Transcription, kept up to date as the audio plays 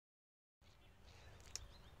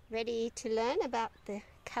Ready to learn about the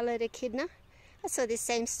coloured echidna? I saw this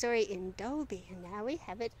same story in Dolby, and now we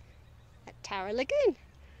have it at Tara Lagoon.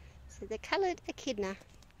 So the Coloured Echidna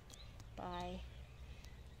by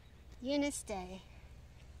Eunice Day.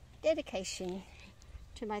 Dedication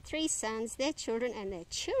to my 3 sons, their children and their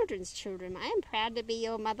children's children. I am proud to be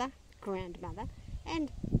your mother, grandmother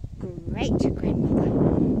and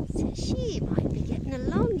great-grandmother. So she might be getting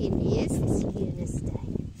along in years this Eunice Day.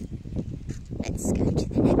 Let's go to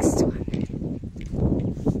the next one.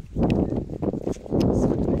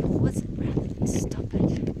 Pause it rather than stop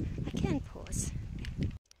it. I can pause.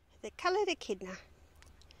 The Coloured Echidna.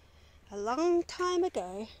 A long time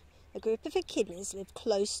ago, a group of echidnas lived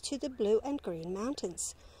close to the blue and green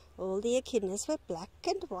mountains. All the echidnas were black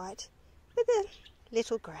and white with a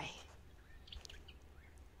little grey.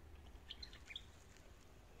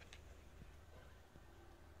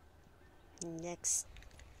 Next,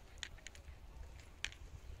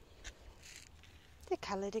 the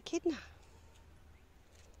Coloured Echidna.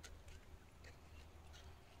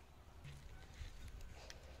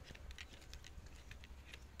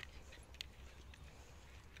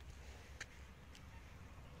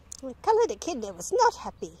 The Coloured Echidna was not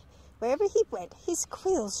happy. Wherever he went, his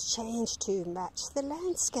quills changed to match the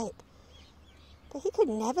landscape. But he could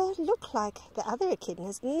never look like the other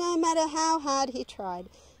echidnas, no matter how hard he tried.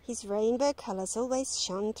 His rainbow colours always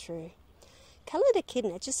shone through. Coloured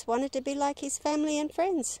Echidna just wanted to be like his family and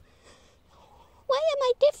friends. "Why am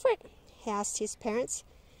I different?" he asked his parents.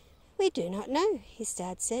 "We do not know," his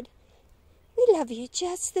dad said. "We love you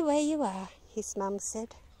just the way you are," his mum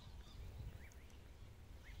said.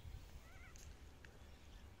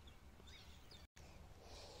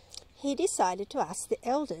 He decided to ask the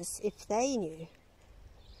elders if they knew.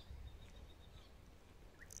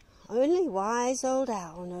 "Only Wise Old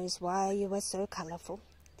Owl knows why you were so colourful,"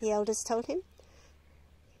 the elders told him.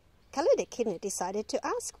 Coloured Echidna decided to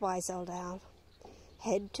ask Wise Old Owl.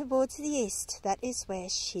 "Head towards the east, that is where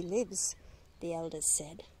she lives," the elders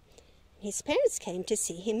said. His parents came to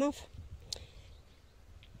see him off.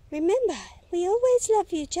 "Remember, we always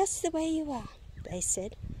love you just the way you are," they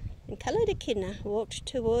said. And Coloured Echidna walked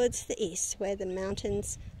towards the east, where the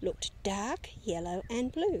mountains looked dark, yellow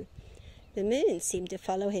and blue. The moon seemed to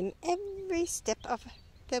follow him every step of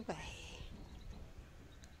the way.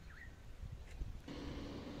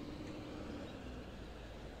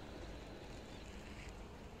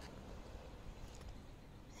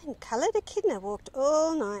 And Coloured Echidna walked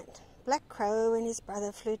all night. Black Crow and his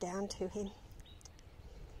brother flew down to him.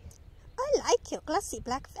 "I like your glossy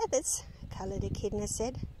black feathers," Coloured Echidna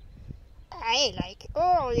said. "I like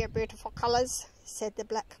all your beautiful colours," said the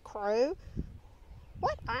Black Crow.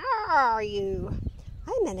 "What are you?"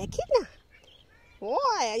 "I'm an echidna."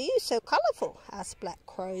 "Why are you so colourful?" asked Black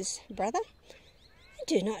Crow's brother. "I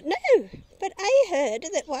do not know, but I heard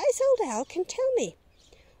that Wise Old Owl can tell me."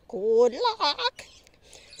 "Good luck,"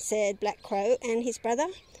 said Black Crow and his brother.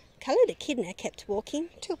 Coloured Echidna kept walking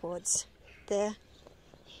towards the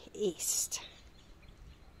east.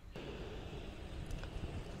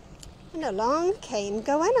 And along came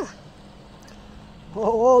Goanna.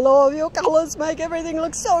 "All of your colours make everything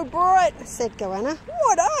look so bright," said Goanna.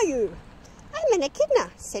 "What are you?" "I'm an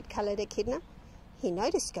echidna," said Coloured Echidna. He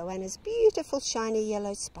noticed Goanna's beautiful shiny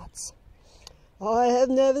yellow spots. "I have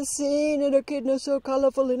never seen an echidna so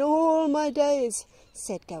colourful in all my days,"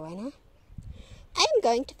 said Goanna. "I'm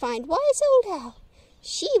going to find Wise Old Owl.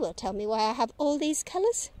 She will tell me why I have all these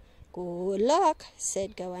colours." "Good luck,"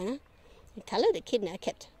 said Goanna. And Coloured Echidna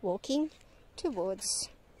kept walking towards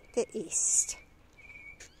the east.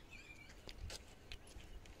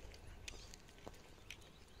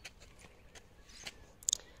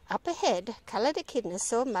 Up ahead, Coloured Echidna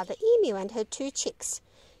saw Mother Emu and her 2 chicks.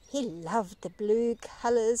 He loved the blue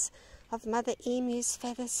colours of Mother Emu's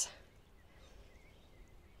feathers.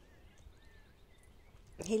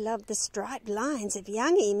 He loved the striped lines of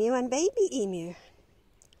young emu and baby emu.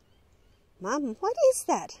 "Mum, what is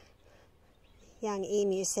that?" Young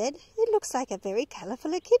Emu said. "It looks like a very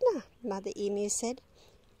colourful echidna," Mother Emu said.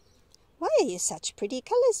 "Why are you such pretty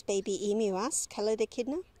colours?" Baby Emu asked Coloured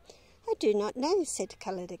Echidna. "I do not know," said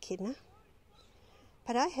Coloured Echidna.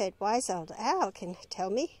 "But I heard Wise Old Owl can tell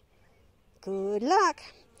me." "Good luck,"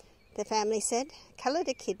 the family said. Coloured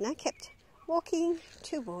Echidna kept walking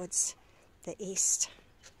towards the east.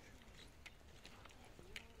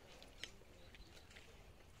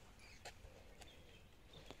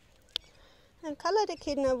 And Coloured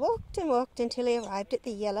Echidna walked and walked until he arrived at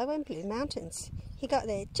the yellow and blue mountains. He got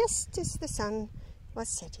there just as the sun was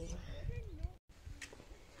setting.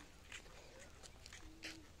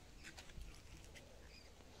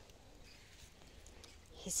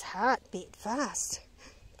 He His heart beat fast.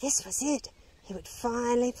 This was it. He would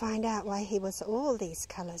finally find out why he was all these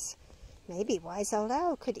colours. Maybe Wise Old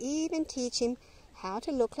Owl could even teach him how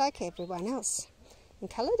to look like everyone else. And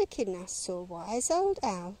Coloured Echidna saw Wise Old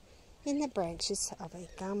Owl in the branches of a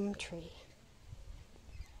gum tree.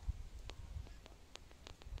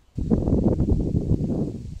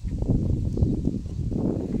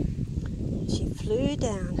 She flew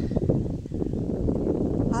down.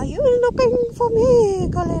 "Are you looking for me,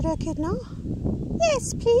 Coloured Echidna?"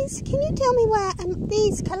 "Yes, please. Can you tell me why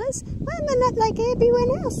these colours? Why am I not like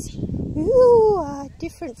everyone else?" "You are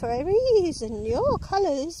different for a reason. Your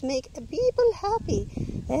colours make people happy.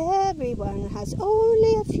 Everyone has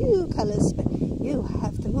only a few colours, but you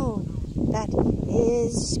have them all. That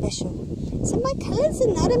is special." "So my colours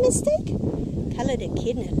are not a mistake?" Coloured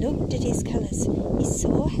Echidna looked at his colours. He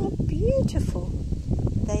saw how beautiful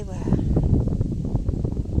they were.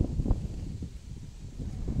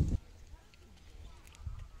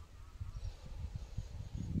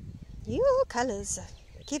 "Your colours are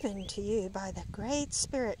given to you by the Great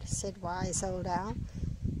Spirit," said Wise Old Owl.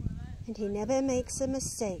 "And he never makes a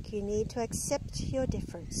mistake. You need to accept your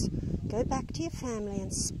difference. Go back to your family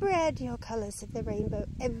and spread your colours of the rainbow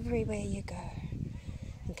everywhere you go."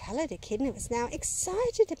 And Coloured Echidna was now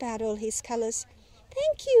excited about all his colours.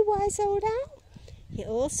 "Thank you, Wise Old Owl." He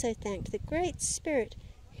also thanked the Great Spirit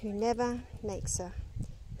who never makes a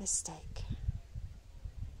mistake.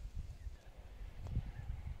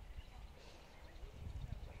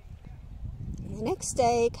 The next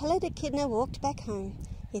day, Coloured Echidna walked back home.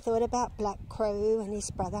 He thought about Black Crow and his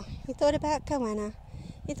brother. He thought about Goanna.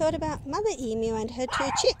 He thought about Mother Emu and her 2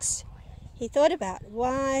 chicks. He thought about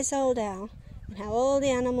Wise Old Owl and how all the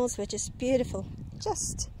animals were just beautiful,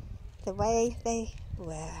 just the way they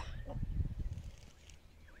were.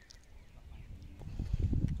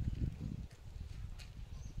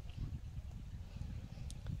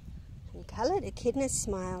 And Coloured Echidna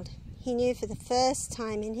smiled. He knew for the first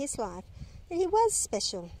time in his life that he was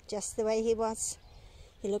special, just the way he was.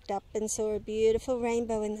 He looked up and saw a beautiful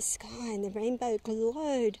rainbow in the sky, and the rainbow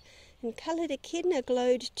glowed, and Coloured Echidna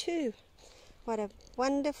glowed too. What a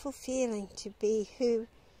wonderful feeling to be who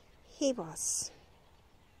he was.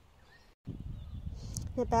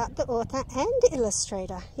 About the author and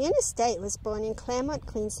illustrator, Eunice was born in Claremont,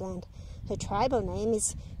 Queensland. Her tribal name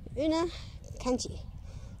is Eunice.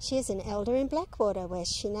 She is an elder in Blackwater, where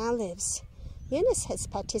she now lives. Eunice has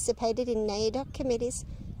participated in NAIDOC committees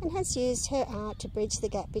and has used her art to bridge the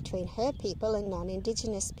gap between her people and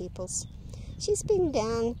non-Indigenous peoples. She's been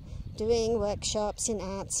down doing workshops in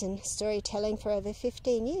arts and storytelling for over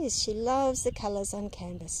 15 years. She loves the colours on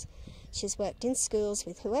canvas. She's worked in schools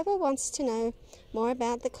with whoever wants to know more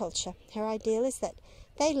about the culture. Her ideal is that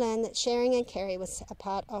they learn that sharing and caring was a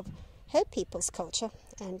part of her people's culture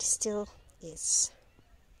and still is.